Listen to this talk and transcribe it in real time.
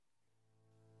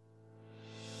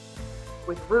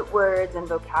with root words and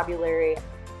vocabulary.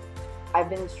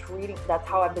 That's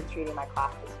how I've been treating my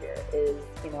class this year is,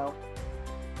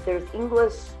 there's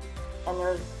English and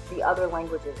there's the other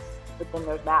languages, but then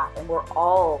there's math, and we're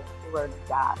all learning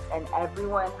that. And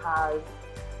everyone has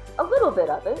a little bit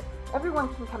of it.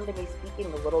 Everyone can come to me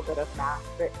speaking a little bit of math,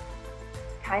 but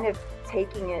kind of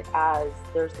taking it as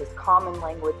there's this common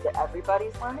language that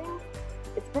everybody's learning.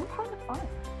 It's been kind of fun.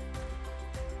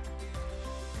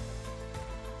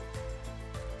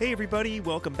 Hey everybody,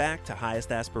 welcome back to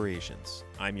Highest Aspirations.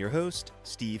 I'm your host,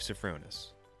 Steve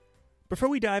Sofronis. Before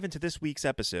we dive into this week's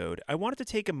episode, I wanted to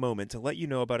take a moment to let you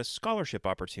know about a scholarship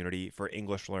opportunity for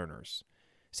English learners.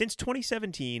 Since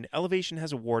 2017, Elevation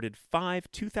has awarded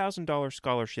 5 $2,000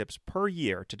 scholarships per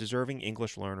year to deserving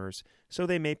English learners so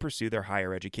they may pursue their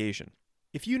higher education.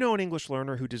 If you know an English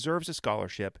learner who deserves a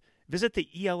scholarship, visit the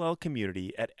ELL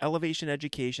community at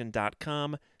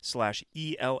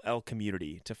elevationeducation.com/ELL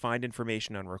community to find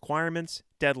information on requirements,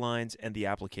 deadlines, and the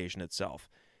application itself.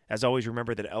 As always,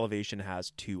 remember that Elevation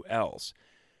has 2 L's.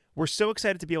 We're so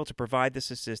excited to be able to provide this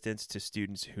assistance to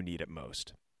students who need it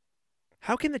most.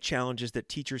 How can the challenges that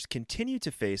teachers continue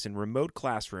to face in remote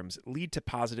classrooms lead to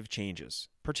positive changes,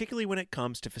 particularly when it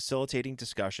comes to facilitating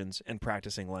discussions and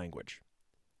practicing language?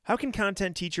 How can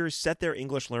content teachers set their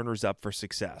English learners up for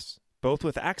success, both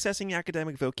with accessing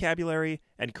academic vocabulary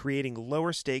and creating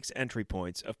lower stakes entry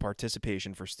points of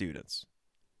participation for students?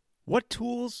 What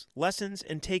tools, lessons,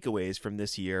 and takeaways from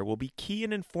this year will be key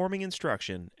in informing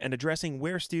instruction and addressing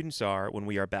where students are when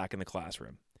we are back in the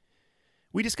classroom?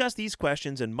 We discuss these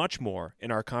questions and much more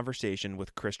in our conversation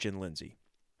with Christian Lindsay.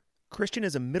 Christian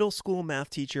is a middle school math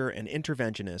teacher and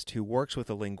interventionist who works with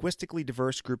a linguistically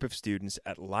diverse group of students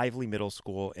at Lively Middle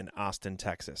School in Austin,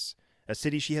 Texas, a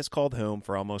city she has called home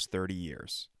for almost 30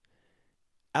 years.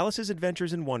 Alice's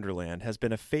Adventures in Wonderland has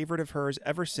been a favorite of hers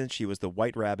ever since she was the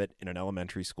White Rabbit in an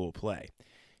elementary school play.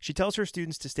 She tells her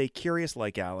students to stay curious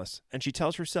like Alice, and she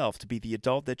tells herself to be the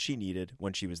adult that she needed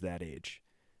when she was that age.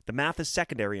 The math is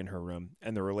secondary in her room,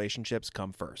 and the relationships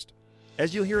come first.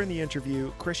 As you'll hear in the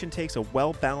interview, Christian takes a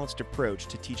well-balanced approach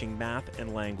to teaching math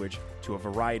and language to a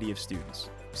variety of students,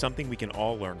 something we can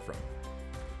all learn from.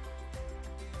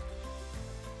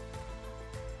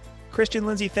 Christian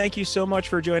Lindsay, thank you so much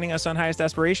for joining us on Highest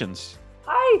Aspirations.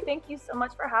 Hi, thank you so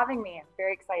much for having me. I'm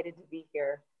very excited to be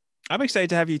here. I'm excited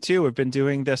to have you too. We've been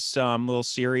doing this little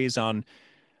series on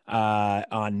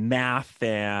math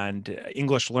and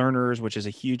English learners, which is a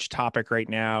huge topic right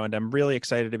now. And I'm really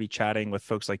excited to be chatting with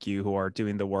folks like you who are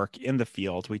doing the work in the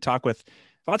field. We talk with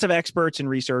lots of experts and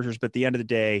researchers, but at the end of the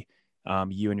day,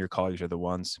 you and your colleagues are the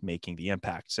ones making the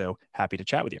impact. So happy to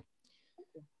chat with you.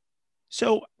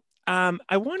 So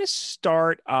I want to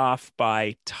start off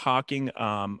by talking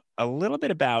a little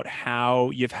bit about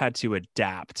how you've had to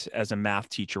adapt as a math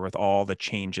teacher with all the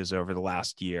changes over the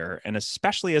last year, and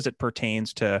especially as it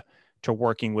pertains to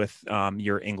working with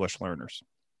your English learners.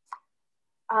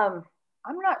 I'm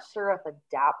not sure if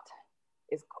adapt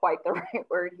is quite the right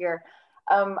word here.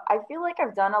 I feel like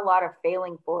I've done a lot of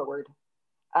failing forward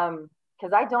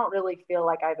because I don't really feel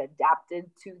like I've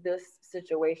adapted to this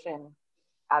situation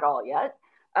at all yet.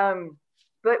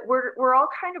 But we're all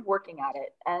kind of working at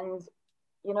it. And,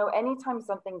 anytime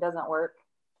something doesn't work,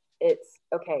 it's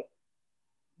okay.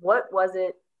 What was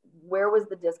it? Where was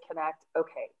the disconnect?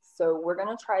 Okay, so we're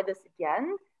going to try this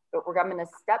again, but I'm going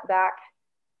to step back,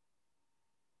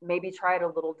 maybe try it a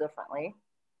little differently,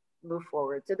 move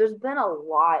forward. So there's been a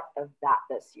lot of that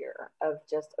this year of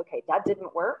just, okay, that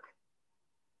didn't work.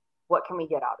 What can we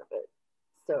get out of it?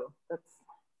 So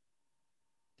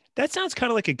That sounds kind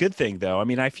of like a good thing, though. I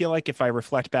mean, I feel like if I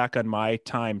reflect back on my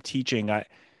time teaching,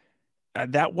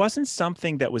 that wasn't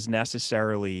something that was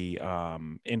necessarily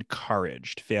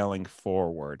encouraged, failing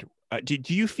forward. Do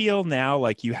you feel now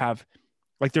like you have,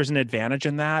 like there's an advantage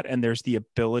in that, and there's the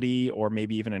ability or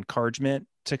maybe even encouragement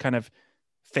to kind of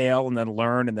fail and then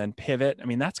learn and then pivot? I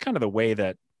mean, that's kind of the way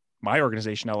that my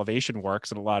organization, Elevation,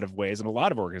 works in a lot of ways, and a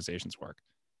lot of organizations work.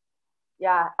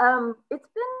 Yeah, it's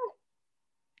been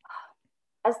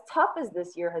as tough as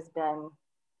this year has been.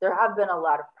 There have been a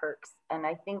lot of perks, and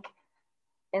I think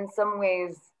in some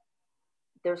ways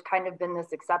there's kind of been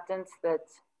this acceptance that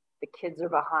the kids are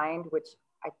behind, which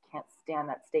I can't stand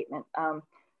that statement.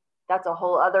 That's a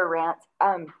whole other rant.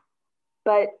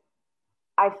 But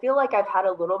I feel like I've had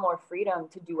a little more freedom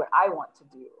to do what I want to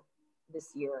do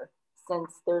this year,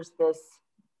 since there's this,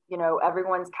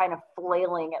 everyone's kind of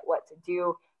flailing at what to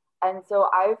do. And so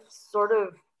I've sort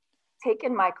of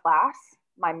taken my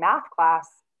math class,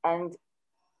 and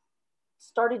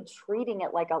started treating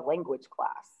it like a language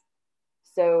class.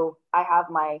 So I have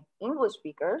my English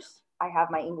speakers, I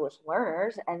have my English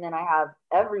learners, and then I have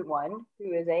everyone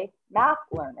who is a math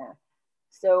learner.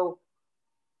 So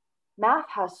math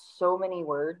has so many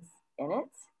words in it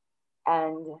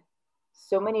and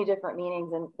so many different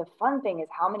meanings. And the fun thing is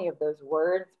how many of those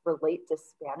words relate to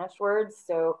Spanish words.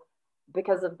 So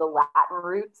because of the Latin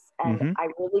roots, and Mm-hmm. I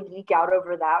really geek out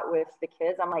over that with the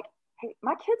kids. I'm like, hey,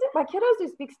 my kiddos who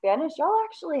speak Spanish, y'all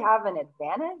actually have an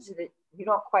advantage that you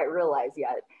don't quite realize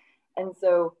yet. And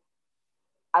so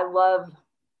I love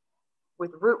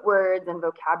with root words and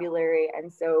vocabulary.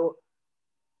 And so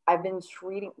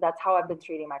that's how I've been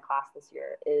treating my class this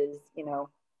year is,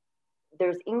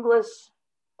 there's English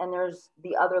and there's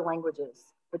the other languages,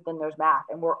 but then there's math,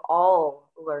 and we're all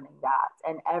learning that.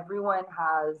 And everyone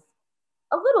has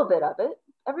a little bit of it.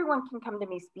 Everyone can come to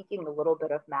me speaking a little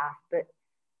bit of math, but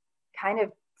kind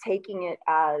of taking it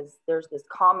as there's this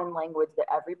common language that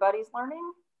everybody's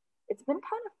learning. It's been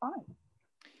kind of fun.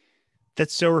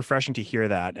 That's so refreshing to hear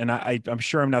that. And I'm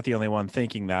sure I'm not the only one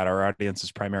thinking that. Our audience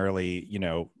is primarily,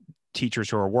 teachers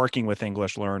who are working with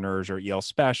English learners or EL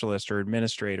specialists or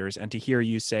administrators. And to hear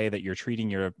you say that you're treating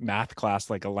your math class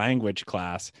like a language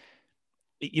class,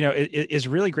 it is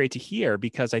really great to hear,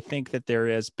 because I think that there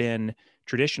has been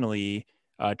traditionally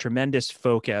a tremendous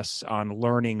focus on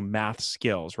learning math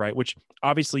skills, right? Which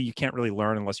obviously you can't really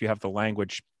learn unless you have the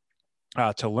language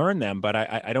to learn them. But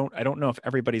I don't know if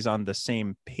everybody's on the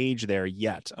same page there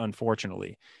yet,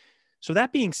 unfortunately. So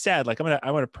that being said, like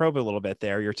I want to probe a little bit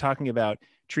there. You're talking about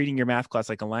treating your math class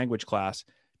like a language class.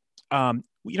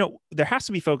 There has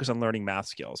to be focus on learning math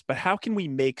skills, but how can we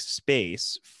make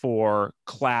space for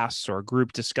class or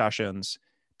group discussions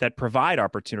that provide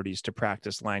opportunities to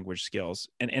practice language skills?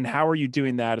 And how are you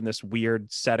doing that in this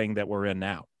weird setting that we're in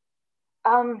now?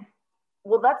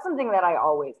 Well, that's something that I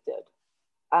always did.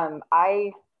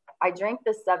 I drank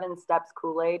the 7 Steps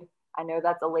Kool-Aid. I know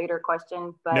that's a later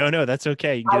question, but No, that's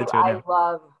okay. You can get into it now. I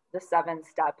love the 7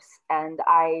 steps, and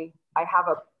I have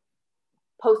a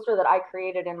poster that I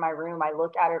created in my room. I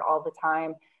look at it all the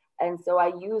time, and so I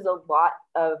use a lot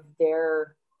of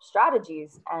their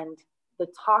strategies and the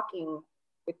talking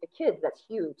with the kids. That's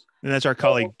huge. And that's our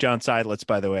colleague John Seidlitz,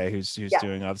 by the way, who's Yeah.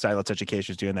 doing Seidlitz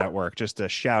Education, is doing that work. Just a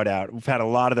shout out. We've had a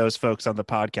lot of those folks on the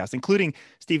podcast, including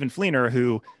Stephen Fleener,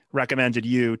 who recommended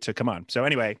you to come on. So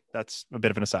anyway, that's a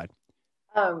bit of an aside.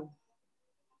 I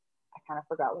kind of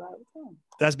forgot what I was saying.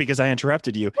 That's because I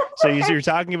interrupted you. So you're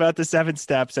talking about the 7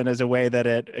 steps, and as a way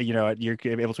that you're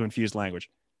able to infuse language.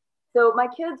 So my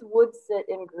kids would sit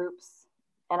in groups,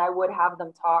 and I would have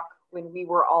them talk when we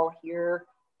were all here.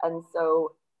 And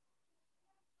so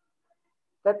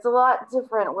that's a lot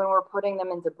different when we're putting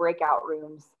them into breakout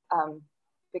rooms,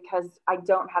 because I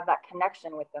don't have that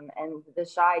connection with them. And the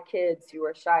shy kids who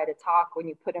are shy to talk, when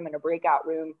you put them in a breakout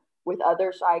room with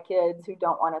other shy kids who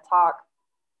don't want to talk,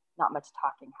 not much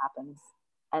talking happens.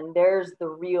 And there's the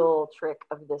real trick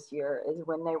of this year, is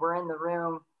when they were in the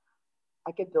room,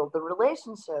 I could build the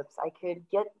relationships. I could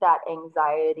get that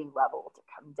anxiety level to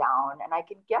come down, and I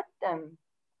could get them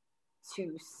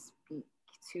to speak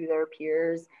to their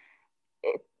peers.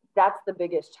 That's the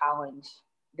biggest challenge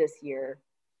this year,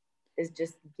 is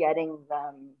just getting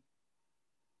them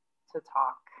to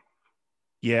talk.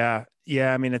 Yeah.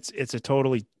 I mean, it's a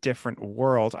totally different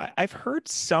world. I've heard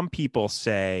some people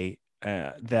say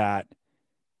that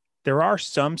there are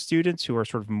some students who are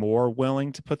sort of more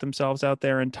willing to put themselves out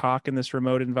there and talk in this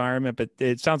remote environment, but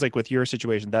it sounds like with your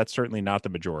situation, that's certainly not the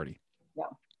majority.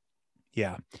 No.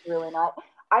 Yeah. Really not.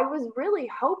 I was really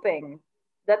hoping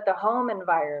that the home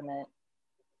environment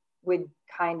would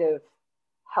kind of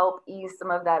help ease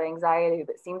some of that anxiety,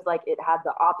 but it seems like it had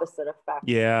the opposite effect.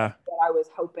 Yeah. That I was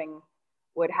hoping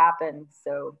would happen.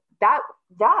 So that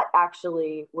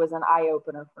actually was an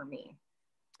eye-opener for me.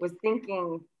 Was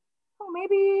thinking,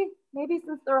 maybe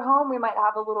since they're home, we might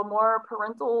have a little more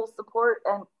parental support,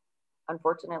 and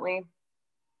unfortunately,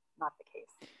 not the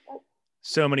case.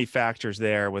 So many factors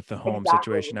there with the home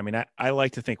situation. I mean, I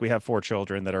like to think we have 4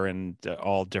 children that are in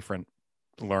all different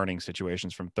learning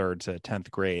situations from 3rd to 10th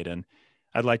grade. And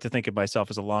I'd like to think of myself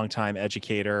as a longtime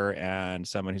educator and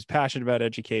someone who's passionate about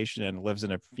education and lives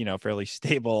in a, fairly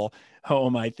stable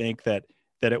home. I think that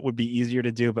it would be easier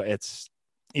to do, but it's,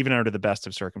 even under the best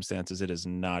of circumstances, it is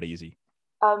not easy.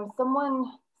 Someone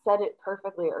said it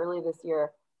perfectly early this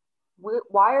year.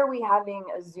 Why are we having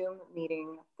a Zoom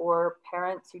meeting for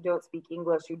parents who don't speak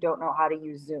English, who don't know how to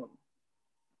use Zoom?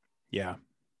 Yeah.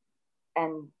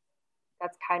 And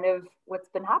that's kind of what's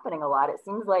been happening a lot. It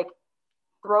seems like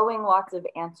throwing lots of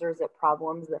answers at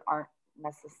problems that aren't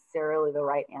necessarily the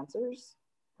right answers.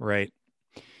 Right.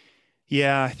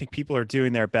 Yeah, I think people are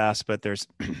doing their best, but there's,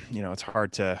 it's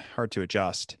hard to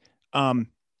adjust.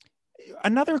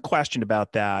 Another question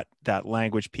about that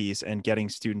language piece and getting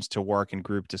students to work in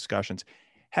group discussions.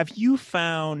 Have you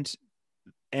found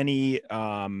any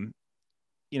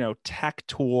tech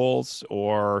tools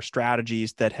or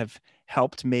strategies that have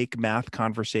helped make math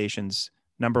conversations,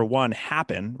 number one,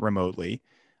 happen remotely,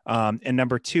 and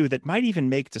number two, that might even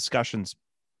make discussions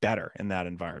better in that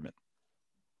environment?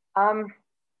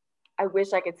 I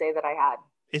wish I could say that I had.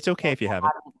 It's okay if you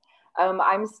haven't.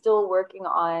 I'm still working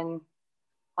on,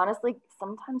 honestly,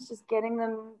 sometimes just getting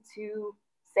them to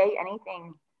say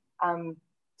anything.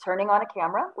 Turning on a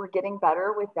camera, we're getting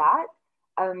better with that.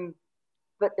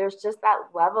 But there's just that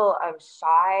level of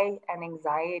shy and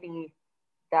anxiety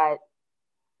that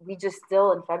we just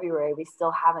still in February, we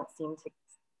still haven't seemed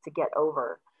to get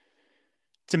over.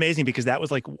 It's amazing because that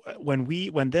was like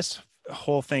when this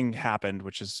whole thing happened,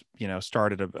 which is,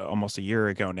 started almost a year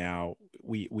ago now,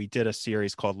 we did a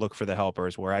series called Look for the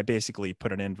Helpers, where I basically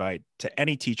put an invite to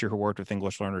any teacher who worked with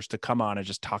English learners to come on and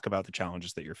just talk about the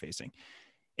challenges that you're facing.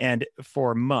 And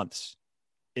for months,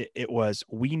 it was,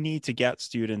 we need to get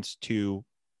students to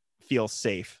feel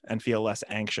safe and feel less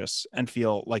anxious and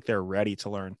feel like they're ready to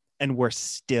learn. And we're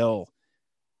still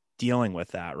dealing with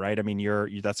that, right? I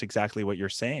mean, that's exactly what you're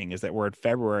saying, is that we're in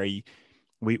February.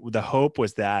 The hope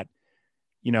was that,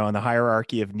 in the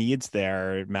hierarchy of needs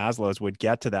there, Maslow's would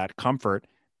get to that comfort.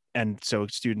 And so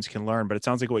students can learn. But it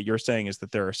sounds like what you're saying is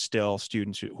that there are still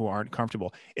students who aren't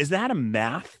comfortable. Is that a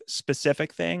math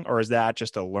specific thing, or is that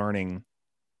just a learning,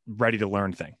 ready to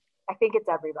learn thing? I think it's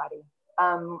everybody.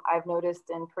 I've noticed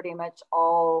in pretty much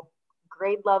all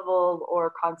grade level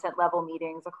or content level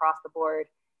meetings across the board,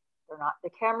 the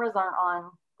cameras aren't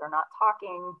on, they're not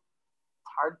talking.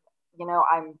 It's hard,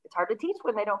 it's hard to teach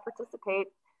when they don't participate.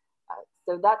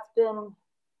 So that's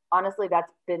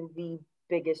been the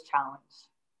biggest challenge.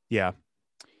 Yeah.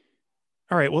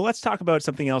 All right. Well, let's talk about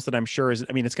something else that I'm sure it's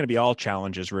going to be all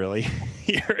challenges really.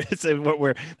 That's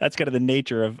kind of the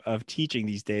nature of teaching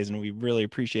these days. And we really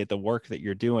appreciate the work that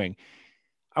you're doing.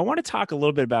 I want to talk a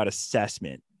little bit about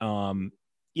assessment.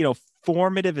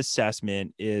 Formative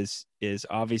assessment is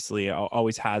obviously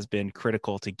always has been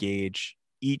critical to gauge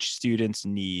each student's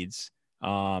needs.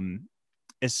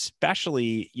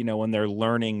 Especially, when they're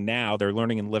learning now, their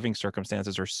learning and living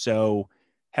circumstances are so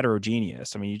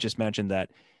heterogeneous. I mean, you just mentioned that,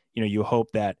 you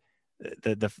hope that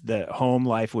the home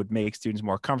life would make students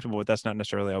more comfortable, but that's not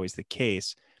necessarily always the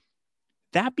case.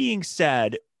 That being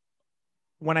said,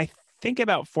 when I think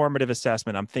about formative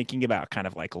assessment, I'm thinking about kind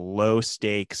of like low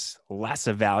stakes, less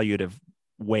evaluative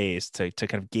ways to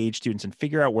kind of gauge students and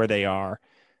figure out where they are.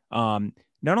 Not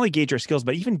only gauge their skills,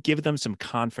 but even give them some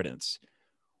confidence.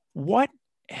 What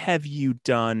have you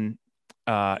done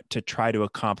to try to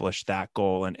accomplish that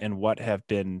goal, and what have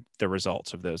been the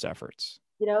results of those efforts?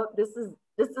 This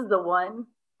is the one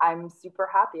I'm super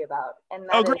happy about, and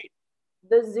that is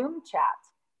the Zoom chat.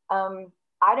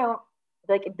 I don't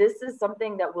this is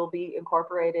something that will be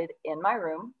incorporated in my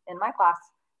room, in my class,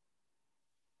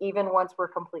 even once we're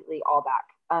completely all back.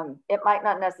 It might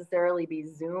not necessarily be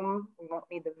Zoom, we won't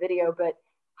need the video, but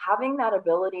having that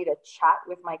ability to chat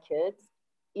with my kids,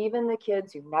 even the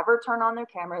kids who never turn on their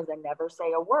cameras and never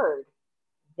say a word,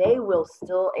 they will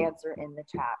still answer in the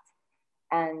chat.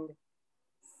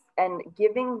 And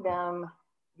giving them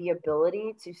the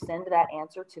ability to send that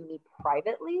answer to me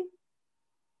privately,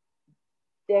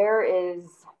 there is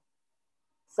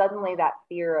suddenly that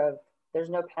fear of there's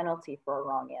no penalty for a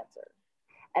wrong answer.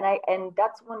 And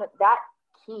that's that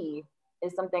key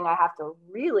is something I have to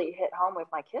really hit home with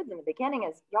my kids in the beginning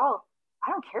is, y'all,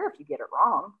 I don't care if you get it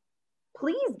wrong.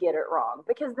 Please get it wrong,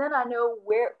 because then I know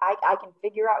where I can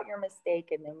figure out your mistake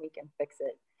and then we can fix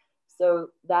it. So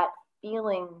that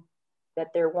feeling that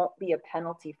there won't be a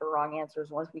penalty for wrong answers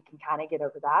once we can kind of get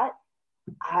over that.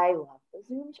 I love the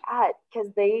Zoom chat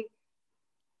because they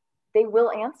will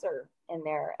answer in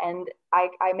there. And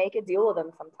I make a deal with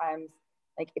them sometimes.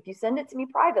 Like, if you send it to me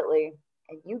privately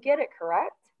and you get it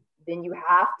correct, then you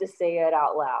have to say it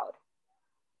out loud.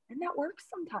 And that works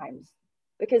sometimes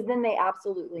because then they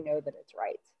absolutely know that it's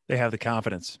right. They have the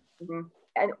confidence.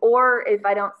 Mm-hmm. Or if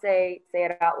I don't say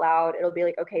it out loud, it'll be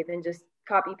like, okay, then just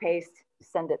copy paste,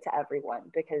 send it to everyone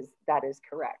because that is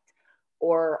correct.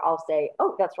 Or I'll say,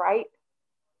 oh, that's right,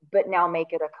 but now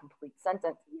make it a complete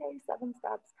sentence. Yay, 7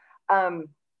 steps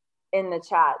in the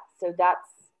chat. So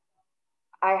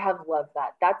I have loved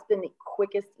that. That's been the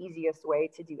quickest, easiest way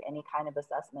to do any kind of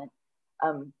assessment.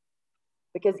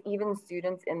 Because even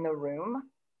students in the room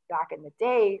back in the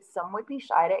day, some would be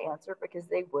shy to answer because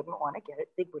they wouldn't want to get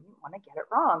it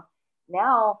wrong.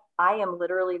 Now I am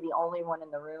literally the only one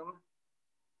in the room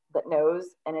that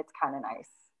knows, and it's kind of nice.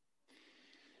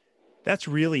 That's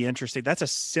really interesting. That's a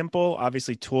simple,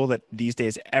 obviously, tool that these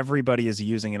days everybody is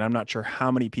using, and I'm not sure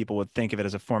how many people would think of it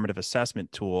as a formative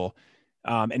assessment tool.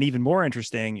 And even more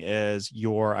interesting is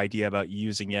your idea about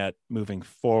using it moving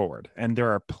forward. And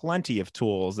there are plenty of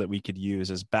tools that we could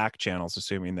use as back channels,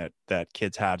 assuming that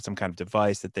kids had some kind of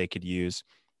device that they could use.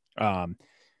 Um,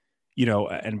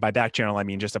 and by back channel, I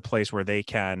mean just a place where they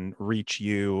can reach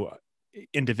you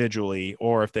individually,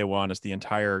 or if they want, as the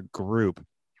entire group.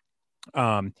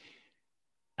 Um,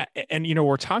 and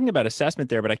we're talking about assessment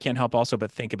there, but I can't help also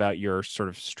but think about your sort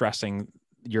of stressing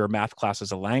your math class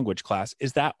as a language class.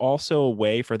 Is that also a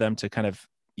way for them to kind of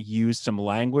use some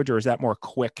language, or is that more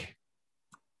quick?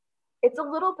 It's a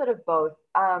little bit of both.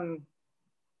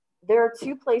 There are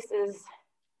two places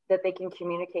that they can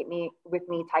communicate with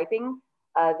me typing.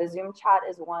 The Zoom chat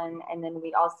is one, and then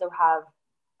we also have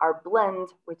our Blend,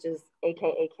 which is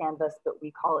AKA Canvas, but we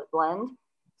call it Blend.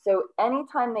 So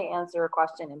anytime they answer a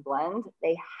question in Blend,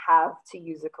 they have to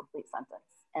use a complete sentence.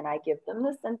 And I give them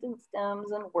the sentence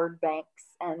stems and word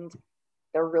banks, and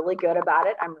they're really good about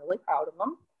it. I'm really proud of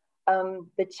them.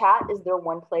 The chat is their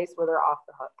one place where they're off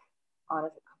the hook on a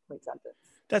complete sentence.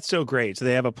 That's so great. So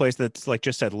they have a place that's like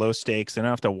just at low stakes. They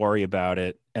don't have to worry about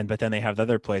it. But then they have the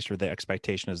other place where the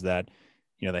expectation is that,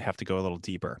 they have to go a little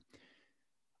deeper.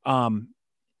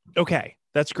 Okay,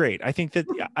 that's great. I think that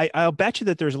I'll bet you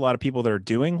that there's a lot of people that are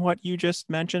doing what you just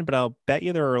mentioned, but I'll bet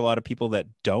you there are a lot of people that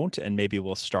don't, and maybe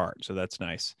we'll start. So that's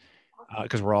nice,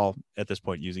 because we're all at this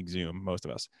point using Zoom, most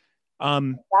of us.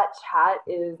 That chat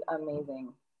is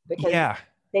amazing because Yeah,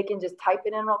 they can just type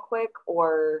it in real quick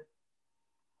or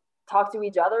talk to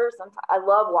each other. Sometimes I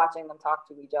love watching them talk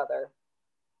to each other.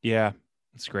 yeah,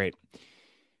 that's great.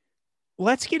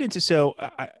 Let's get into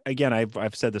again,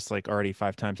 I've said this like already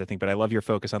 5 times, I think, but I love your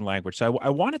focus on language. So I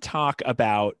want to talk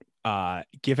about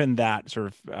given that sort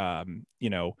of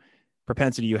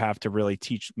propensity you have to really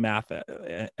teach math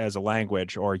as a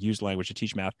language, or use language to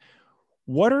teach math.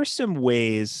 What are some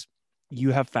ways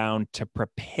you have found to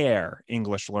prepare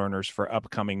English learners for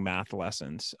upcoming math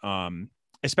lessons?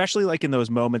 Especially like in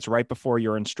those moments right before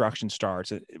your instruction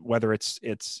starts, whether it's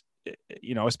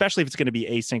especially if it's going to be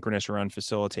asynchronous or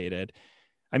unfacilitated.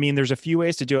 I mean, there's a few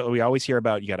ways to do it. We always hear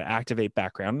about you got to activate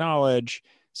background knowledge.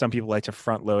 Some people like to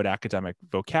front load academic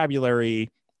vocabulary,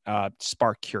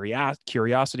 spark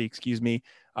curiosity, excuse me.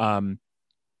 And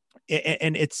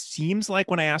it seems like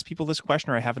when I ask people this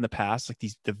question, or I have in the past, like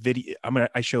the video,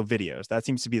 I show videos. That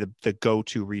seems to be the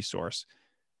go-to resource.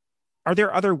 Are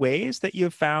there other ways that you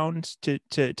have found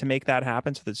to make that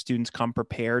happen, so that students come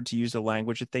prepared to use the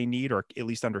language that they need, or at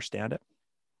least understand it?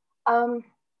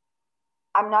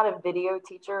 I'm not a video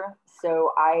teacher,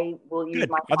 so I will use Good.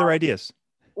 my Other ideas.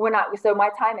 so my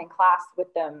time in class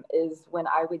with them is when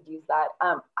I would use that.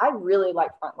 I really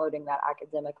like front loading that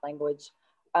academic language.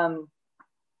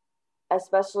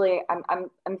 Especially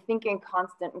I'm thinking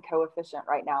constant and coefficient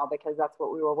right now because that's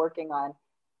what we were working on.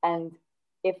 And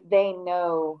if they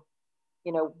know,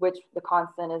 which the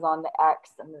constant is on the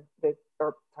x and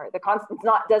the constant's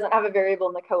not doesn't have a variable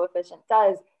and the coefficient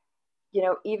does,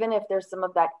 even if there's some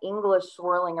of that English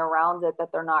swirling around it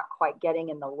that they're not quite getting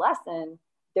in the lesson,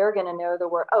 they're going to know the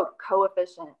word,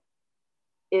 coefficient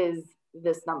is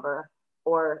this number,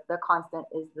 or the constant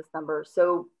is this number.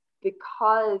 So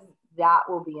because that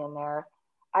will be in there,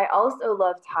 I also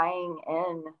love tying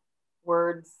in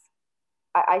words.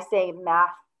 I say math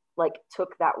like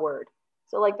took that word.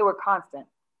 So like the word constant,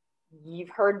 you've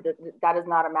heard that is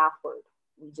not a math word.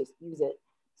 We just use it.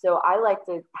 So I like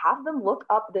to have them look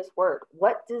up this word.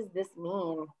 What does this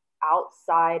mean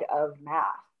outside of math?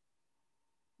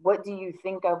 What do you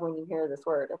think of when you hear this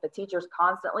word? If a teacher's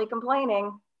constantly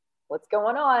complaining, what's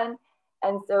going on?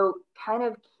 And so kind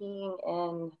of keying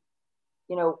in,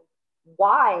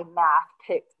 why math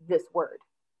picked this word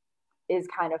is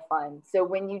kind of fun. So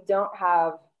when you don't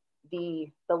have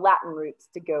the Latin roots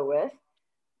to go with,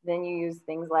 then you use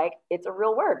things like it's a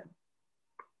real word.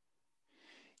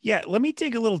 Yeah, let me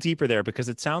dig a little deeper there, because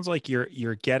it sounds like you're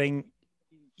getting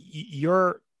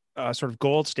your sort of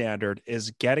gold standard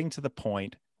is getting to the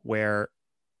point where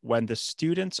when the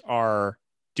students are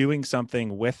doing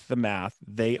something with the math,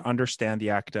 they understand the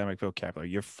academic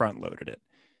vocabulary. You've front loaded it.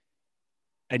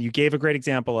 And you gave a great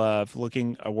example of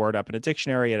looking a word up in a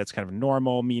dictionary and its kind of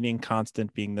normal meaning,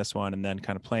 constant being this one, and then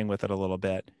kind of playing with it a little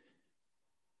bit.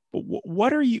 But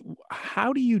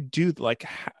how do you do, like,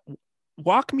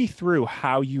 walk me through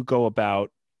how you go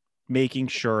about making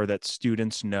sure that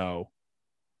students know,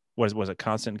 was it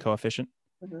constant and coefficient,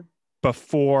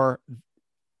 before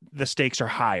the stakes are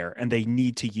higher and they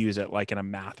need to use it like in a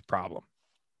math problem?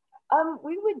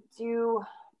 We would do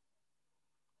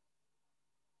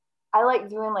I like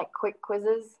doing like quick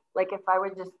quizzes. Like if I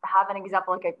would just have an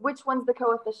example, like which one's the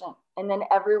coefficient? And then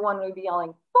everyone would be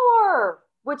yelling 4.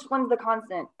 Which one's the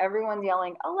constant? Everyone's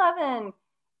yelling 11.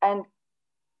 And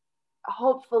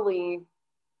hopefully,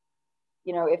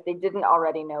 if they didn't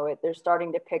already know it, they're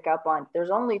starting to pick up on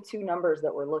there's only 2 numbers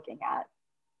that we're looking at.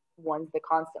 One's the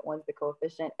constant, one's the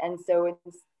coefficient. And so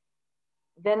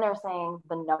then they're saying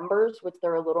the numbers, which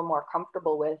they're a little more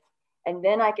comfortable with. And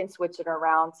then I can switch it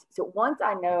around. So once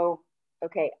I know,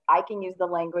 okay, I can use the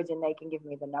language and they can give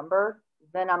me the number,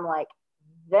 then I'm like,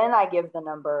 then I give the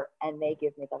number and they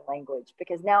give me the language,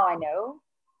 because now I know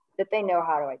that they know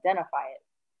how to identify it.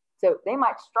 So they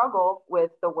might struggle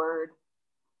with the word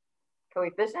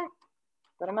coefficient,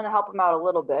 but I'm going to help them out a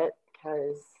little bit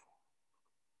because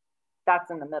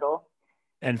that's in the middle.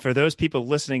 And for those people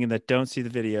listening and that don't see the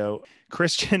video,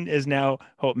 Christian is now,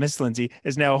 Miss Lindsay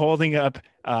is now holding up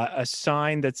a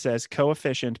sign that says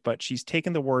coefficient, but she's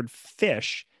taken the word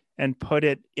fish and put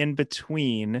it in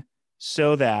between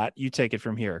so that, you take it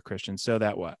from here, Christian, so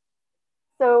that what?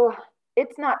 So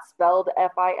it's not spelled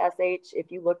FISH.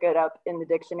 If you look it up in the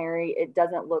dictionary, it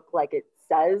doesn't look like it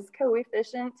says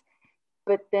coefficient.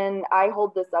 But then I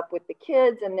hold this up with the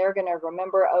kids and they're going to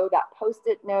remember, oh, that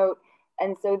Post-it note.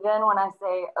 And so then when I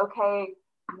say, okay,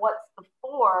 what's the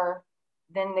 4?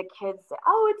 Then the kids say,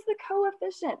 oh, it's the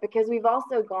coefficient, because we've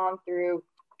also gone through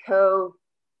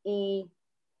co-e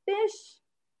fish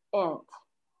int,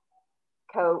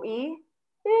 co-e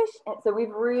fish. And so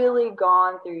we've really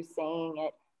gone through saying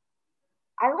it.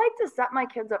 I like to set my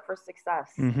kids up for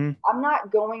success. Mm-hmm. I'm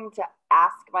not going to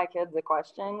ask my kids a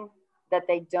question that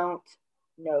they don't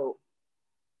know.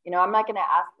 I'm not going to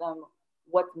ask them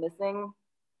what's missing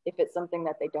if it's something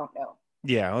that they don't know.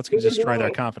 Yeah, let's destroy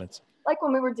their confidence. Like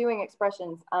when we were doing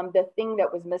expressions, the thing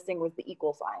that was missing was the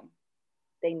equal sign.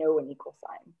 They know an equal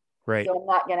sign. Right. So I'm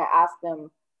not going to ask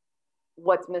them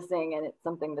what's missing and it's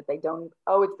something that they don't.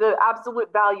 Oh, it's the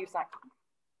absolute value sign.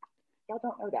 Y'all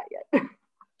don't know that yet.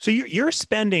 So you're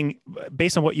spending,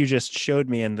 based on what you just showed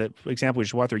me and the example we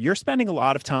just walked through, you're spending a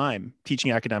lot of time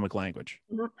teaching academic language.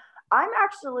 Mm-hmm.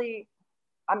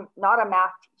 I'm not a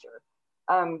math teacher.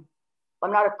 I'm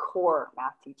not a core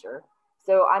math teacher.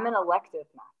 So I'm an elective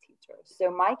math teacher. So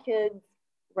my kids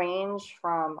range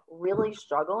from really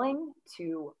struggling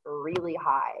to really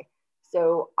high.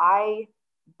 So I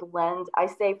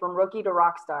say from rookie to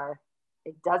rock star.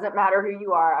 It doesn't matter who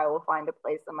you are, I will find a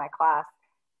place in my class.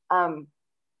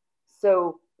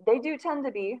 So they do tend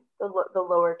to be the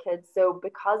lower kids. So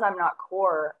because I'm not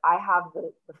core, I have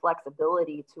the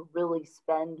flexibility to really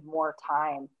spend more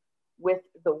time with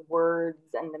the words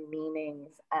and the meanings.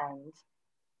 And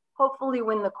hopefully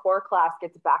when the core class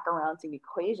gets back around to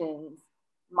equations,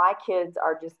 my kids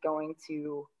are just going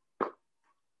to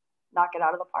knock it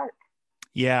out of the park.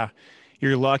 Yeah.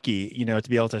 You're lucky, to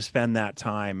be able to spend that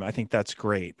time. I think that's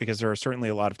great, because there are certainly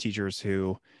a lot of teachers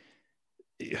who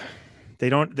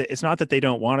it's not that they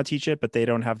don't want to teach it, but they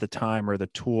don't have the time or the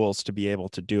tools to be able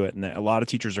to do it. And a lot of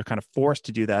teachers are kind of forced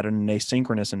to do that in an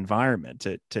asynchronous environment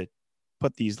to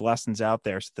put these lessons out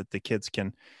there so that the kids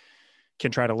can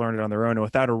try to learn it on their own. And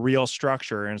without a real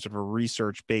structure and sort of a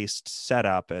research-based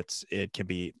setup, it can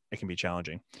be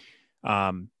challenging.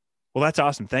 Well, that's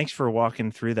awesome. Thanks for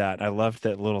walking through that. I loved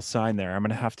that little sign there. I'm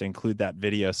going to have to include that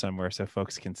video somewhere so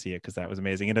folks can see it, because that was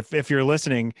amazing. And if you're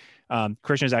listening,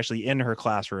 Christian is actually in her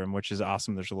classroom, which is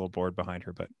awesome. There's a little board behind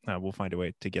her, but we'll find a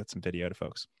way to get some video to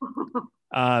folks. Okay.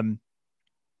 I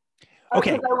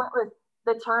went with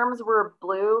the terms were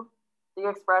blue, the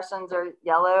expressions are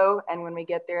yellow, and when we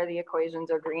get there, the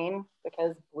equations are green,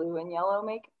 because blue and yellow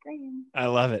make green. I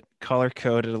love it. Color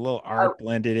coded, a little art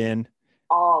blended in.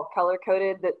 All color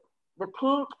coded. The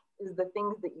pink is the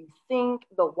things that you think.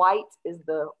 The white is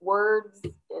the words.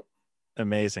 It's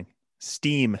amazing.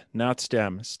 STEAM, not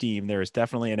STEM. STEAM. There is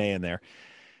definitely an A in there.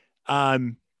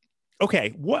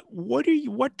 Okay.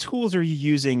 What tools are you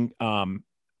using?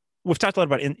 We've talked a lot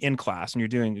about in class, and you're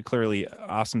doing clearly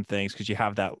awesome things because you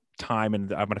have that time,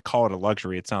 and I'm going to call it a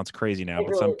luxury. It sounds crazy now,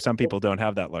 but some people don't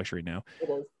have that luxury now. It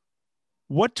is.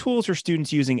 What tools are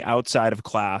students using outside of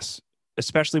class,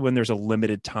 especially when there's a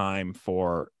limited time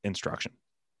for instruction?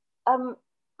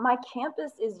 My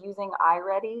campus is using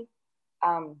iReady.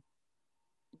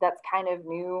 That's kind of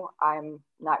new. I'm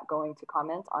not going to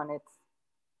comment on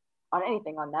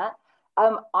anything on that.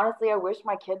 Honestly, I wish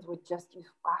my kids would just use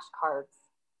flashcards.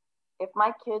 If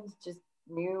my kids just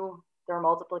knew their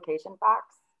multiplication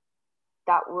facts,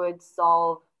 that would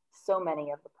solve so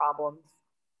many of the problems,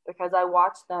 because I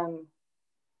watch them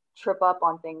trip up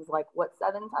on things like, what's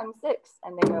 7 times 6?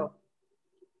 And they go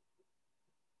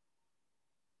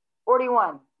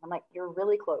 41. I'm like, you're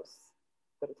really close.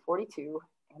 but it's 42,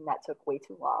 and that took way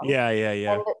too long. Yeah.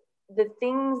 And the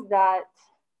things that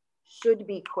should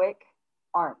be quick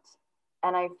aren't.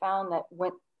 And I found that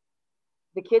when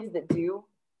the kids that do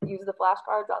use the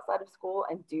flashcards outside of school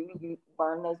and do you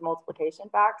learn those multiplication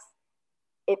facts,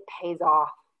 it pays off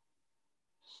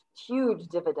huge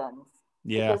dividends.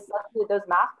 Yeah. Because those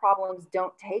math problems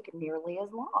don't take nearly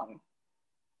as long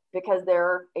because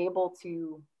they're able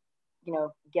to,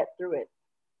 get through it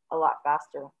a lot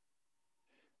faster.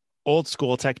 Old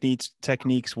school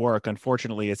techniques work.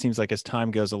 Unfortunately, it seems like as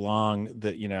time goes along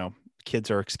that,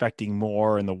 kids are expecting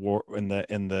more in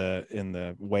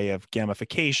the way of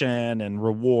gamification and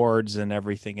rewards and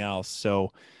everything else.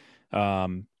 So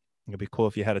it'd be cool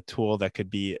if you had a tool that could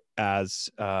be as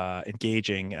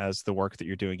engaging as the work that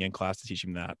you're doing in class to teach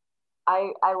them that.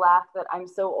 I laugh that I'm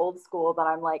so old school that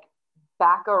I'm like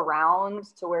back around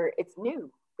to where it's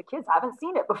new. The kids haven't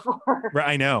seen it before. Right.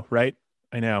 I know. Right.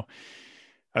 I know.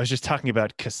 I was just talking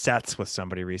about cassettes with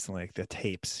somebody recently, like the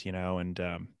tapes, and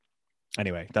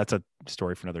anyway, that's a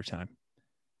story for another time.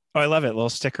 Oh, I love it. A little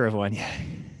sticker of one.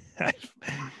 Yeah.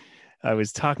 I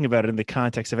was talking about it in the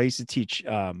context of, I used to teach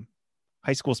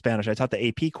high school Spanish. I taught the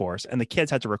AP course, and the kids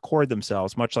had to record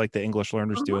themselves, much like the English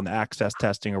learners do in the access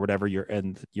testing or whatever. You're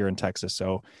in Texas,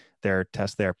 so their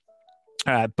test there.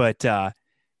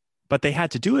 But they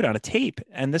had to do it on a tape,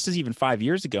 and this is even 5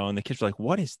 years ago. And the kids were like,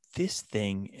 "What is this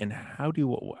thing? And how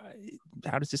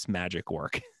does this magic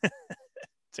work?"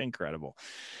 It's incredible.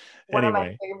 One of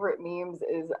my favorite memes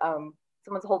is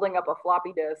someone's holding up a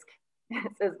floppy disk.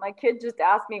 It says, "My kid just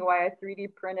asked me why I 3D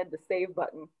printed the save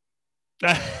button."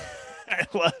 I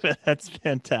love it. That's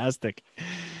fantastic.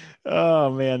 Oh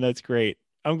man, that's great.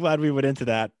 I'm glad we went into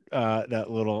that.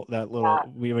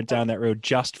 We went down that road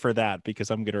just for that, because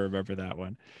I'm going to remember that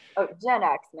one. Oh, Gen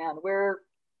X, man, we're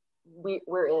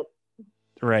it.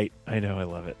 Right. I know. I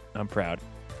love it. I'm proud.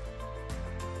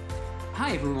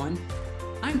 Hi, everyone.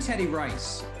 I'm Teddy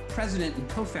Rice, president and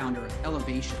co-founder of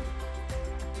Elevation,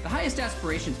 the Highest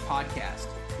Aspirations podcast.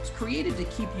 It's created to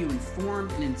keep you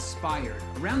informed and inspired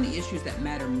around the issues that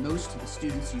matter most to the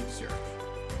students you serve.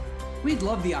 We'd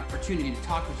love the opportunity to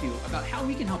talk with you about how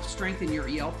we can help strengthen your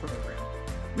EL program.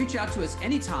 Reach out to us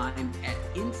anytime at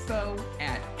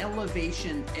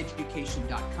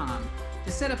info@elevationeducation.com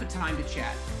to set up a time to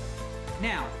chat.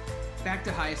 Now, back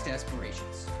to Highest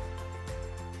Aspirations.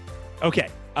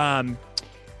 Okay.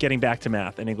 Getting back to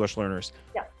math and English learners.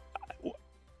 Yeah.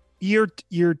 You're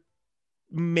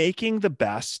making the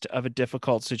best of a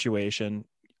difficult situation.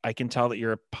 I can tell that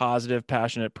you're a positive,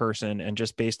 passionate person, and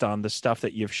just based on the stuff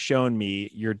that you've shown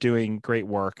me, you're doing great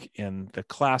work in the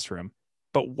classroom.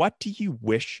 But what do you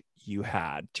wish you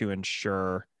had to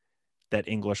ensure that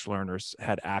English learners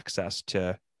had access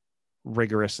to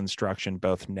rigorous instruction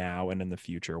both now and in the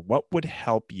future? What would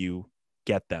help you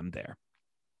get them there?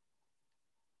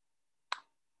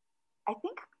 I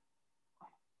think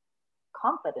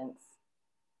confidence.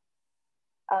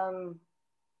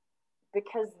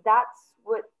 Because that's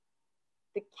what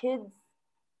the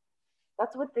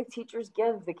teachers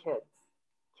give the kids.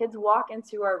 Kids walk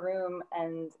into our room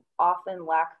and often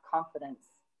lack confidence.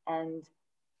 And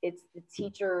it's the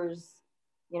teachers,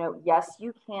 yes,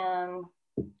 you can,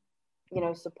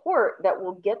 support that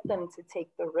will get them to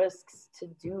take the risks to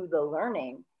do the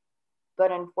learning.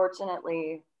 But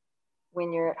unfortunately,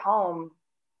 when you're at home,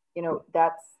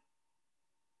 that's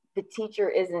the teacher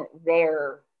isn't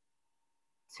there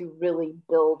to really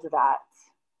build that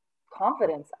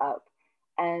confidence up.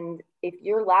 And if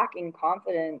you're lacking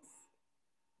confidence,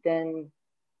 then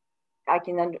I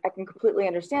can completely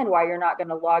understand why you're not going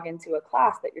to log into a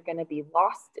class that you're going to be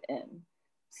lost in.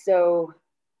 So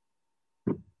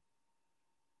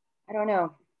I don't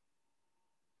know.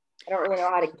 I don't really know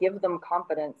how to give them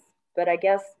confidence, but I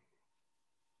guess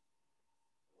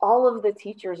all of the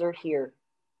teachers are here.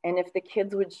 And if the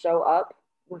kids would show up,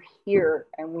 we're here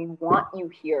and we want you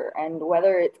here. And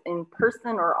whether it's in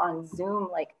person or on Zoom,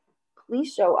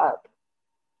 please show up,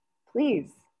 please.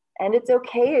 And it's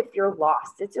okay if you're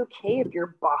lost. It's okay if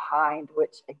you're behind,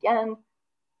 which again,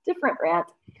 different rant.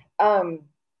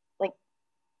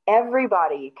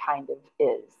 Everybody kind of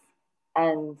is.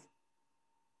 And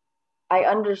I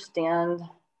understand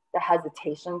the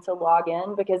hesitation to log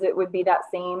in because it would be that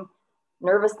same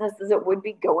nervousness as it would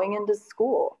be going into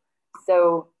school.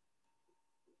 So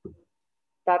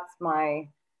that's my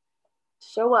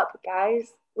show up,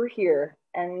 guys. We're here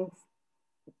and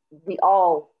we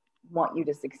all want you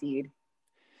to succeed.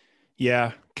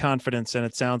 Yeah, confidence. And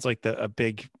it sounds like a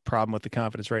big problem with the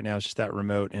confidence right now is just that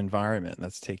remote environment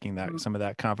that's taking some of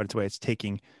that confidence away. It's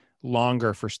taking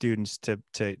longer for students to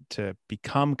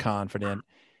become confident.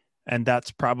 And that's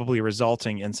probably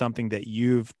resulting in something that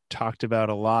you've talked about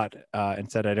a lot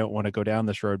and said, I don't want to go down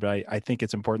this road, but I think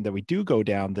it's important that we do go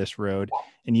down this road.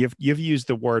 And you've used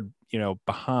the word,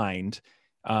 behind.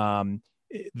 The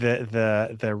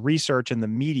research and the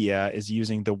media is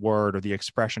using the word or the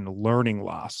expression learning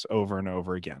loss over and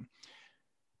over again.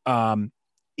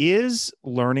 Is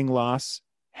learning loss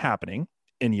happening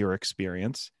in your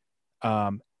experience?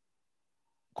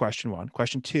 Question one.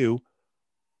 Question two,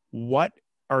 what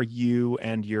are you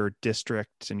and your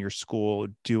district and your school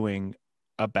doing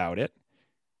about it?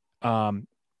 And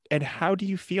how do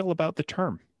you feel about the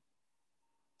term?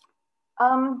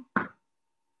 I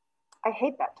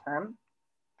hate that term.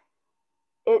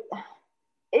 It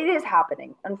is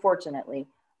happening, unfortunately.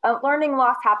 Learning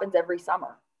loss happens every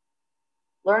summer.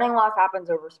 Learning loss happens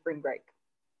over spring break.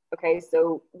 Okay,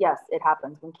 so yes, it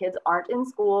happens when kids aren't in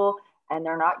school and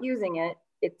they're not using it.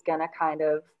 It's gonna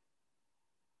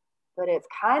but it's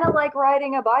kind of like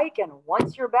riding a bike, and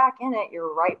once you're back in it,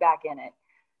 you're right back in it.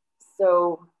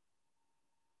 So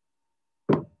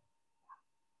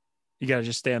you got to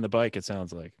just stay on the bike, it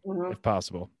sounds like, if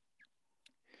possible.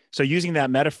 So using that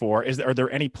metaphor, are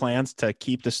there any plans to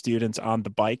keep the students on the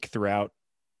bike throughout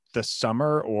the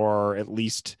summer, or at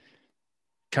least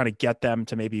kind of get them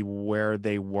to maybe where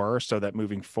they were so that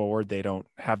moving forward, they don't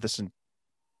have this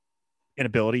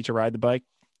inability to ride the bike,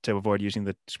 to avoid using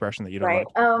the expression that you don't like?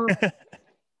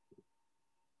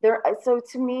 So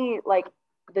to me, like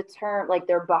the term, like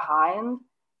they're behind.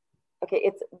 Okay,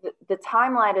 it's the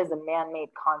timeline is a man-made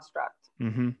construct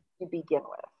to begin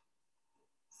with.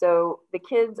 So the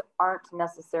kids aren't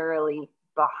necessarily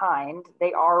behind;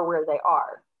 they are where they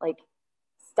are. Like,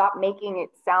 stop making it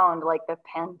sound like the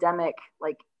pandemic,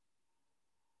 like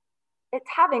it's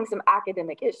having some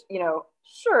academic issues,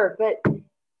 sure, but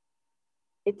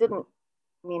it didn't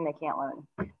mean they can't learn.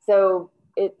 So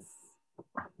I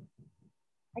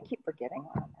keep forgetting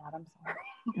where I'm at. I'm sorry.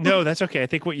 No, that's okay. I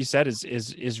think what you said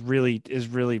is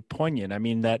really poignant. I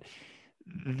mean, that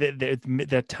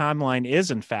the timeline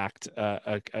is in fact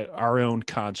our own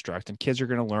construct, and kids are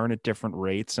going to learn at different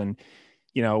rates. And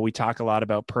we talk a lot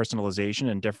about personalization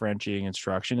and differentiating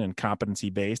instruction and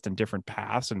competency-based and different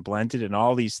paths and blended and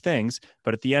all these things.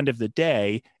 But at the end of the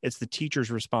day, it's the teacher's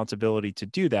responsibility to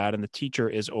do that. And the teacher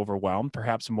is overwhelmed,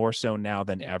 perhaps more so now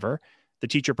than ever. The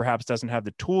teacher perhaps doesn't have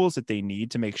the tools that they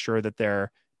need to make sure that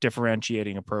they're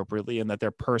differentiating appropriately and that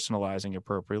they're personalizing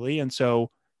appropriately. And so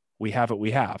we have what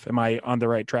we have. Am I on the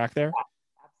right track there?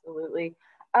 Absolutely.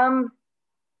 And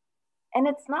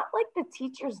it's not like the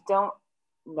teachers don't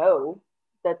know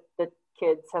that the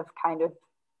kids have kind of,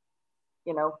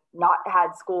 not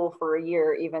had school for a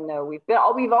year, even though we've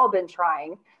all been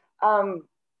trying.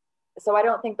 So I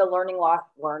don't think the learning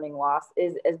loss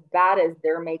is as bad as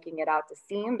they're making it out to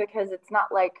seem, because it's not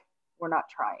like we're not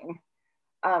trying.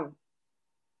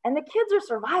 And the kids are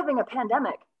surviving a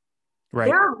pandemic. Right.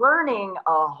 They're learning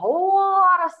a whole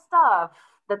lot of stuff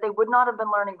that they would not have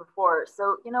been learning before.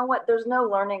 So you know what? There's no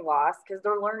learning loss because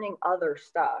they're learning other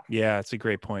stuff. Yeah, that's a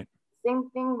great point. Same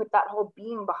thing with that whole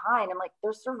being behind. I'm like,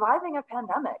 they're surviving a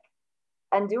pandemic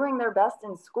and doing their best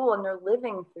in school, and they're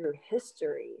living through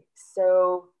history.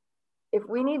 So if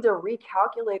we need to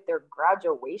recalculate their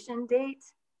graduation date,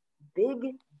 big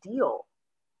deal.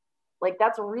 Like,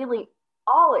 that's really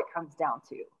all it comes down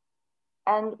to.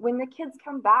 And when the kids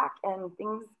come back and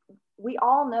things, we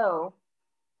all know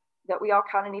that we all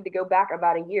kind of need to go back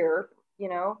about a year,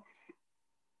 you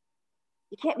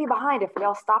can't be behind if we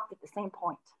all stopped at the same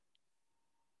point.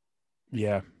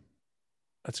 Yeah,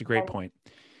 that's a great point.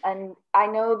 And I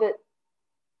know that,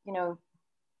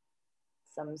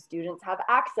 some students have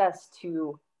access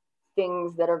to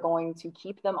things that are going to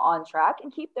keep them on track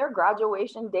and keep their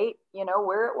graduation date,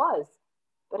 where it was.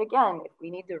 But again, if we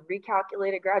need to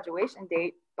recalculate a graduation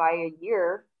date by a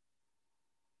year,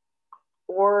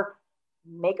 or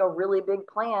make a really big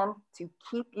plan to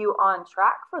keep you on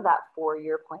track for that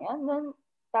 4-year plan, then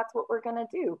that's what we're going to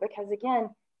do. Because again,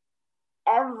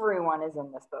 everyone is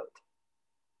in this boat.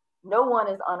 No one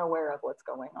is unaware of what's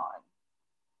going on.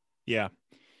 Yeah.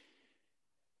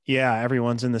 Yeah,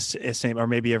 everyone's in the same, or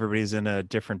maybe everybody's in a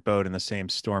different boat in the same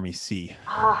stormy sea.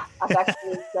 I've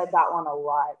actually said that one a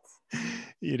lot.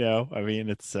 I mean,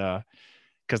 it's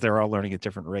because they're all learning at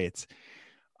different rates.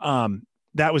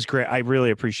 That was great. I really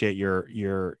appreciate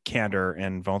your candor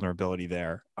and vulnerability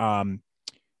there.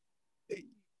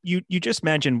 You just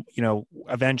mentioned,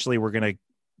 eventually we're going to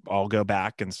all go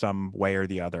back in some way or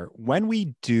the other. When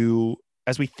we do,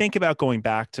 as we think about going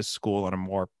back to school on a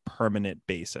more permanent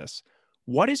basis,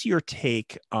 what is your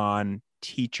take on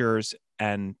teachers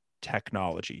and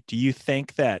technology? Do you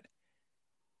think that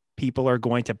people are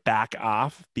going to back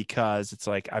off because it's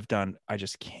like, I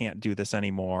just can't do this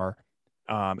anymore.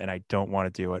 And I don't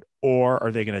want to do it? Or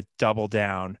are they going to double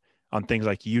down on things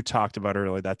like you talked about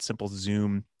earlier, that simple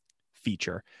Zoom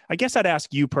feature? I guess I'd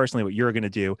ask you personally what you're going to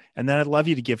do. And then I'd love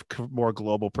you to give more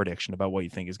global prediction about what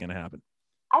you think is going to happen.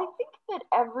 I think that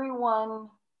everyone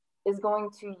is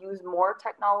going to use more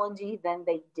technology than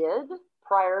they did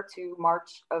prior to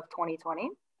March of 2020.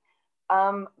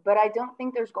 But I don't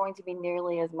think there's going to be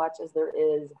nearly as much as there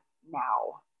is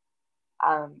now.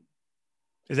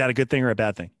 Is that a good thing or a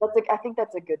bad thing? I think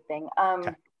that's a good thing.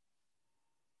 Okay.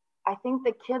 I think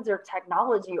the kids are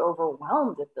technology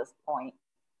overwhelmed at this point.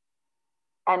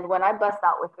 And when I bust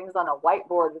out with things on a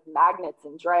whiteboard with magnets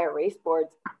and dry erase boards,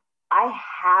 I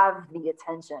have the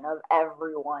attention of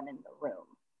everyone in the room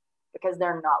because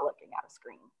they're not looking at a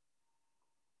screen.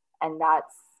 And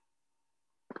that's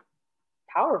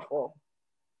powerful.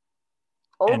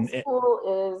 Old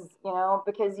school is,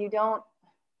 because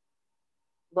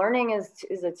learning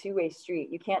is a two-way street.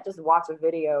 You can't just watch a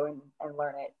video and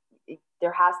learn it.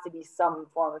 There has to be some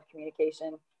form of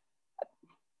communication.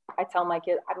 I tell my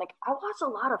kids, I'm like, I watch a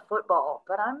lot of football,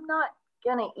 but I'm not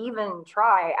going to even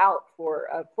try out for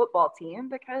a football team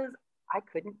because I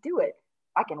couldn't do it.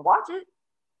 I can watch it.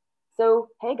 So,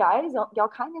 hey guys, y'all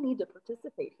kind of need to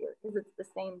participate here because it's the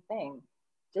same thing.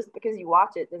 Just because you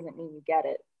watch it doesn't mean you get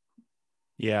it.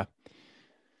 Yeah.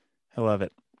 I love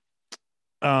it.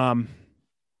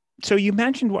 So you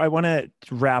mentioned, I want to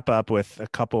wrap up with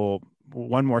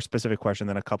one more specific question,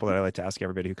 then a couple that I like to ask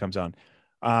everybody who comes on.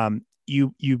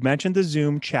 You mentioned the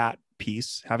Zoom chat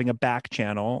piece, having a back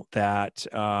channel that,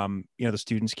 the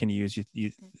students can use.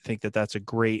 You think that that's a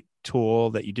great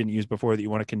tool that you didn't use before that you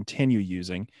want to continue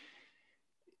using.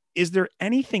 Is there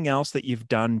anything else that you've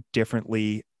done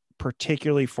differently,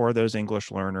 particularly for those English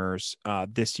learners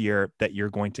this year, that you're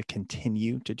going to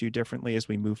continue to do differently as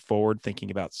we move forward,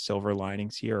 thinking about silver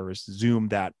linings here, or is Zoom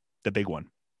the big one?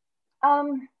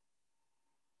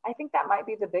 I think that might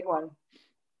be the big one.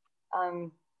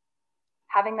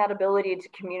 Having that ability to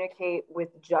communicate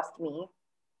with just me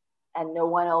and no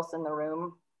one else in the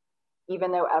room,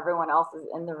 even though everyone else is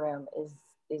in the room,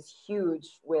 is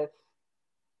huge with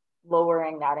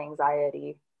lowering that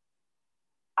anxiety.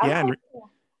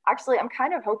 Actually, I'm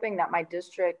kind of hoping that my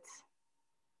district,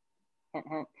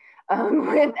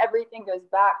 when everything goes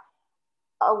back,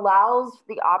 allows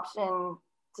the option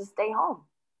to stay home.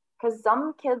 Because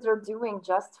some kids are doing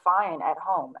just fine at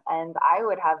home. And I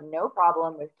would have no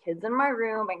problem with kids in my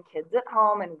room and kids at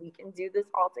home, and we can do this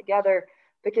all together,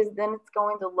 because then it's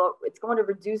going to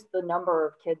reduce the number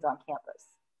of kids on campus.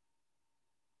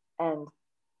 And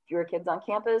fewer kids on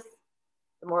campus,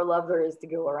 the more love there is to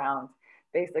go around,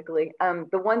 basically.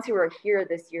 The ones who are here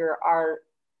this year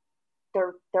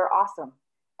they're awesome.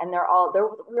 And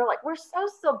we're so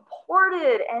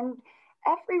supported, and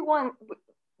everyone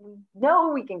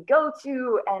we can go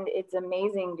to, and it's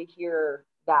amazing to hear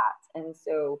that. And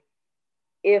so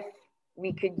if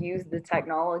we could use the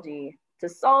technology to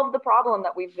solve the problem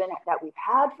that we've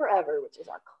had forever, which is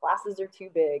our classes are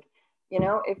too big,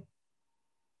 if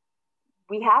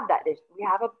we have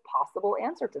a possible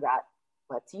answer to that,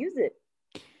 let's use it.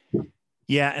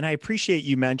 Yeah. And I appreciate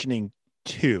you mentioning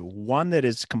two. One that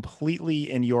is completely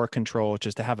in your control, which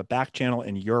is to have a back channel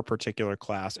in your particular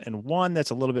class, and one that's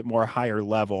a little bit more higher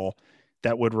level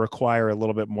that would require a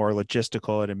little bit more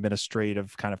logistical and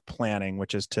administrative kind of planning,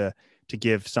 which is to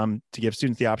give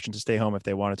students the option to stay home if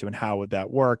they wanted to, and how would that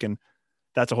work? And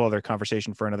that's a whole other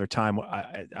conversation for another time.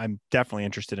 I'm definitely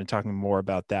interested in talking more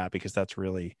about that, because that's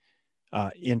really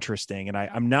interesting. And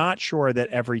I'm not sure that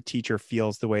every teacher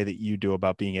feels the way that you do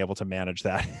about being able to manage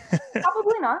that.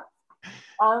 Probably not.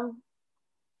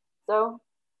 So,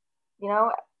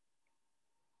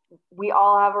 we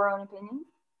all have our own opinions.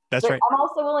 That's right. I'm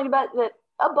also willing to bet that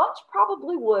a bunch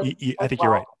probably would. I think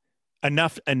you're right.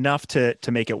 Enough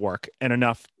to make it work, and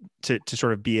enough to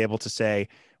sort of be able to say,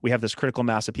 we have this critical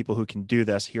mass of people who can do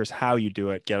this. Here's how you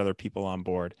do it. Get other people on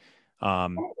board.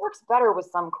 And it works better with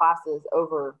some classes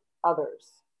over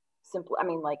others. Simply,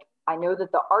 I know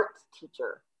that the art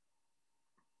teacher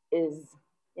is,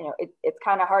 it's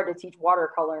kind of hard to teach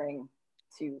watercoloring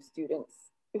to students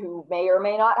who may or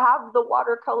may not have the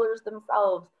watercolors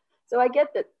themselves. So I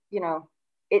get that,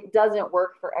 it doesn't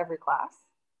work for every class.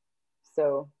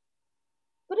 So,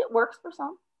 but it works for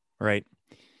some. Right.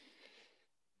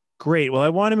 Great. Well, I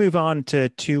want to move on to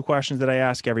two questions that I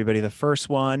ask everybody. The first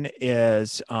one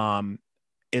is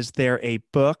there a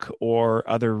book or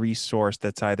other resource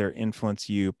that's either influenced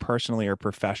you personally or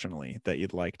professionally that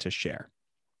you'd like to share?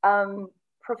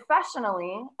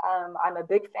 Professionally, I'm a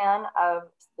big fan of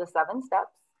the 7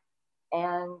 Steps.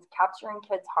 and Capturing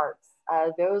Kids' Hearts.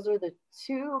 Those are the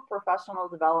two professional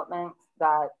developments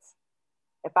that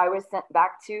if I was sent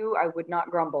back to, I would not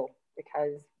grumble,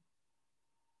 because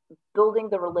building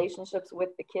the relationships with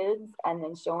the kids and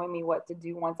then showing me what to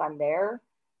do once I'm there,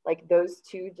 like those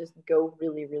two just go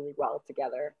really, really well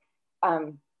together.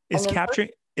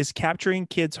 Is Capturing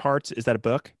Kids' Hearts, is that a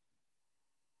book?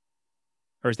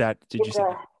 Or is that, did you say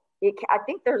that? I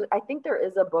think there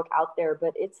is a book out there,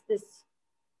 but it's this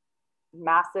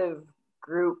massive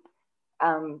group.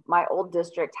 My old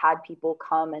district had people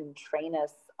come and train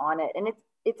us on it, and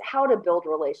it's how to build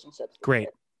relationships. Great.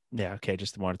 Yeah. Okay.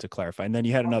 Just wanted to clarify. And then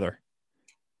you had another.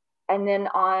 And then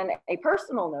on a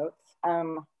personal note,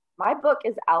 my book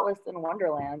is Alice in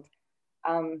Wonderland.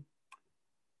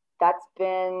 That's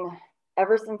been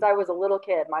ever since I was a little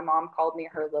kid. My mom called me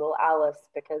her little Alice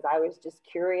because I was just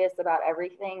curious about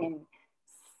everything and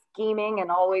scheming and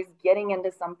always getting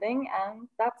into something. And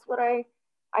that's what I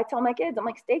tell my kids. I'm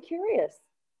like, stay curious,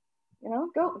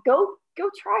 go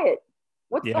try it.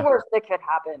 What's the worst that could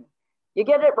happen? You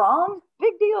get it wrong,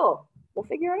 big deal. We'll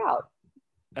figure it out.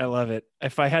 I love it.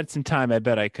 If I had some time, I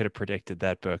bet I could have predicted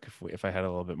that book. If I had a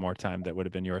little bit more time, that would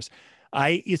have been yours.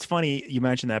 It's funny you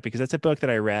mentioned that, because that's a book that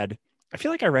I read. I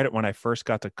feel like I read it when I first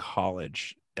got to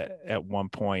college at one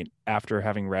point, after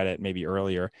having read it maybe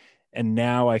earlier. And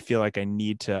now I feel like I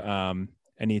need to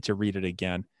read it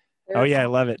again. Oh yeah, I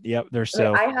love it. Yep.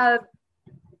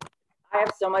 I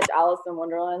have so much Alice in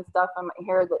Wonderland stuff. I'm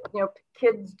here that,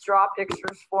 kids draw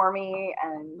pictures for me,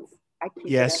 and I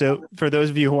keep so for those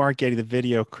of you who aren't getting the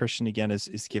video, Christian again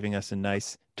is giving us a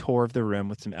nice tour of the room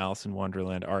with some Alice in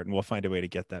Wonderland art, and we'll find a way to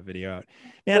get that video out.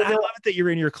 Man, I love it that you're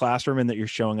in your classroom and that you're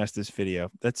showing us this video.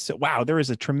 Wow, there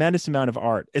is a tremendous amount of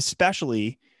art,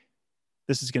 especially,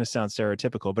 this is going to sound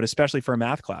stereotypical, but especially for a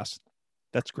math class.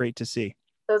 That's great to see.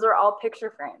 Those are all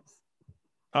picture frames.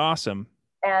 Awesome.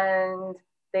 And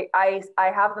I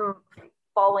have them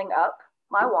falling up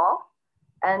my wall,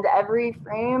 and every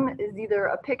frame is either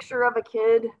a picture of a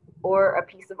kid or a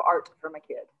piece of art from a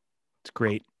kid. It's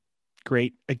great.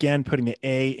 Great. Again, putting the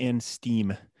A in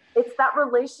STEAM. It's that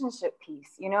relationship piece.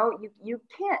 You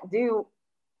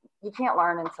can't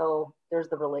learn until there's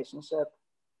the relationship.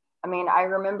 I mean, I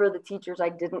remember the teachers I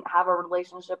didn't have a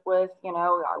relationship with.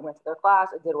 I went to their class,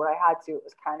 I did what I had to. It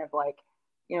was kind of like,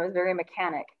 it was very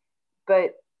mechanic.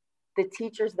 But the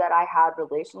teachers that I had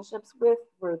relationships with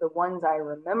were the ones I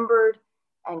remembered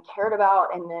and cared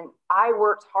about. And then I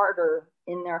worked harder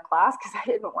in their class because I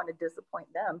didn't want to disappoint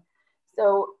them.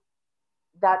 So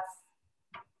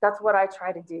that's what I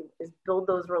try to do, is build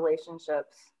those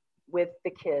relationships with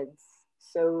the kids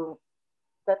so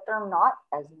that they're not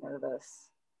as nervous.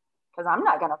 Because I'm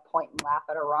not going to point and laugh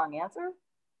at a wrong answer.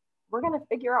 We're going to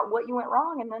figure out what you went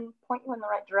wrong and then point you in the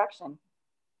right direction.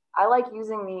 I like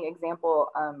using the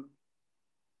example,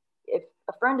 if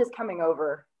a friend is coming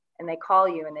over and they call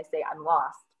you and they say, I'm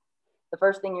lost, the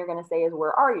first thing you're going to say is,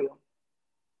 where are you?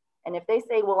 And if they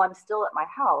say, well, I'm still at my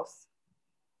house,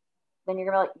 then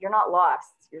you're going to be like, you're not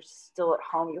lost. You're still at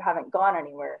home. You haven't gone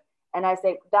anywhere. And I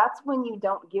say, that's when you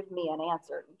don't give me an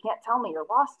answer. You can't tell me you're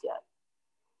lost yet.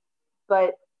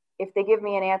 But if they give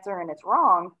me an answer and it's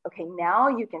wrong, okay, now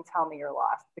you can tell me you're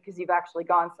lost because you've actually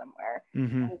gone somewhere.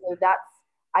 Mm-hmm. And so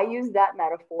I use that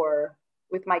metaphor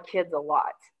with my kids a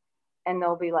lot. And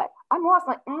they'll be like, I'm lost.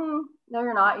 I'm like, no,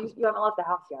 you're not. You haven't left the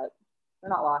house yet. You're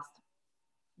not lost.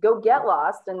 Go get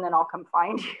lost, and then I'll come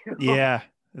find you. Yeah,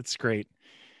 that's great.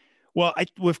 Well,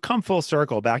 we've come full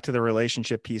circle back to the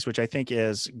relationship piece, which I think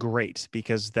is great,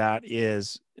 because that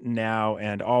is now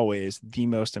and always the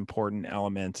most important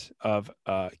element of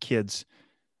kids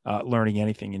learning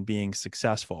anything and being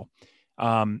successful.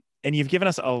 And you've given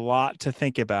us a lot to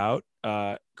think about,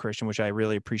 Christian, which I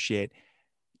really appreciate.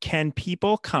 Can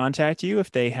people contact you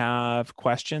if they have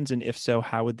questions? And if so,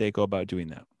 how would they go about doing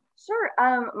that? Sure.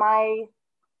 My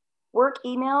work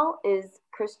email is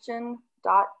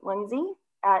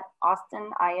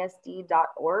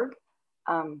christian.lindsay@austinisd.org.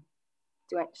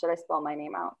 Should I spell my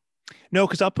name out? No,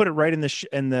 because I'll put it right in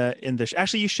the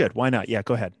actually, you should. Why not? Yeah,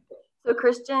 go ahead. So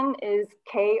Christian is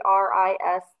Christian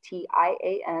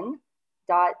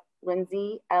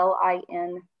 .Lindsay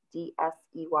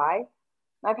LINDSEY.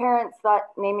 My parents thought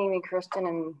naming me Christian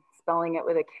and spelling it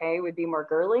with a K would be more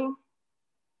girly.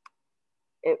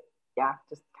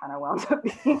 Just kind of wound up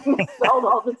being spelled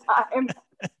all the time.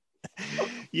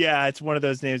 Yeah, it's one of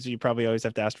those names that you probably always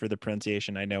have to ask for the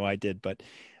pronunciation. I know I did, but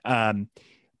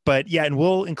yeah, and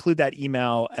we'll include that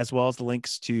email as well as the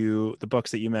links to the books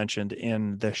that you mentioned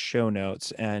in the show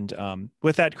notes. And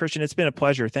with that, Christian, it's been a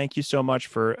pleasure. Thank you so much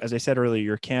for, as I said earlier,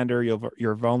 your candor,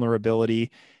 your vulnerability,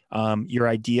 your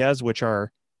ideas, which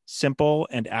are simple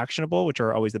and actionable, which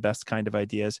are always the best kind of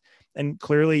ideas. And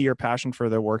clearly your passion for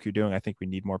the work you're doing. I think we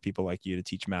need more people like you to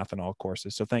teach math in all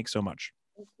courses. So thanks so much.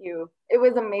 Thank you. It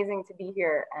was amazing to be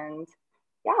here. And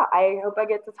yeah, I hope I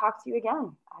get to talk to you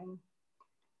again.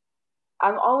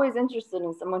 I'm always interested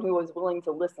in someone who was willing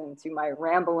to listen to my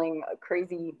rambling,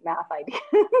 crazy math ideas.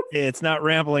 It's not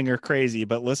rambling or crazy,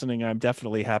 but listening, I'm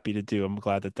definitely happy to do. I'm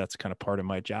glad that that's kind of part of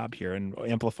my job here and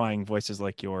amplifying voices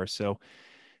like yours. So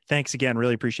thanks again.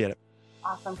 Really appreciate it.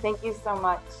 Awesome. Thank you so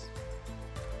much.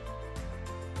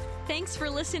 Thanks for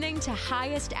listening to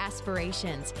Highest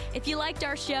Aspirations. If you liked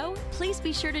our show, please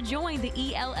be sure to join the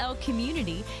ELL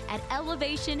community at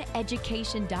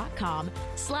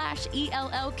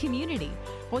elevationeducation.com/ELL community,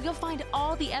 where you'll find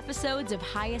all the episodes of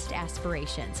Highest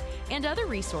Aspirations and other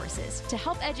resources to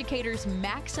help educators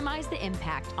maximize the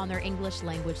impact on their English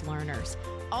language learners.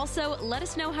 Also, let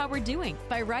us know how we're doing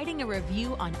by writing a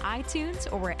review on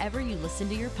iTunes or wherever you listen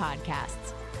to your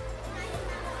podcasts.